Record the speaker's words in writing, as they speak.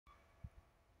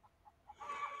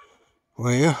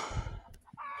Well,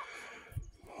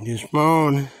 this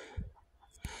morning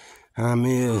I'm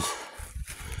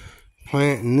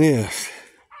planting this.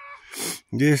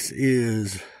 This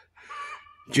is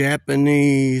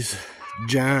Japanese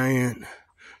giant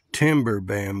timber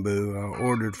bamboo I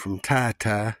ordered from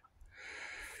Tai.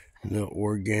 The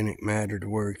organic matter to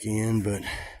work in, but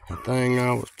the thing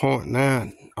I was pointing out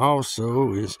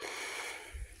also is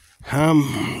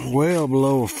I'm well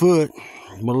below a foot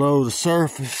below the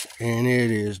surface, and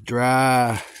it is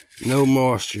dry, no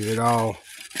moisture at all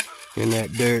in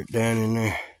that dirt down in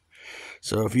there.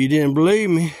 So if you didn't believe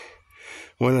me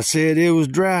when I said it was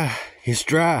dry, it's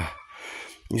dry.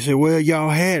 You say, well, y'all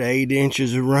had 8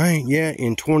 inches of rain. Yeah,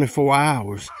 in 24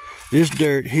 hours. This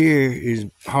dirt here is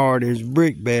hard as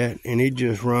brickbat, and it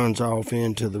just runs off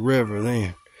into the river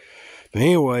then. But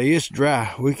anyway, it's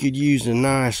dry. We could use a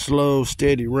nice, slow,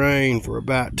 steady rain for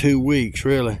about 2 weeks,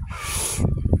 really.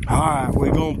 Alright,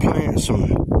 we're going to plant some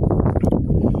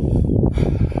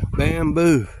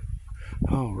bamboo.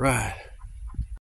 Alright.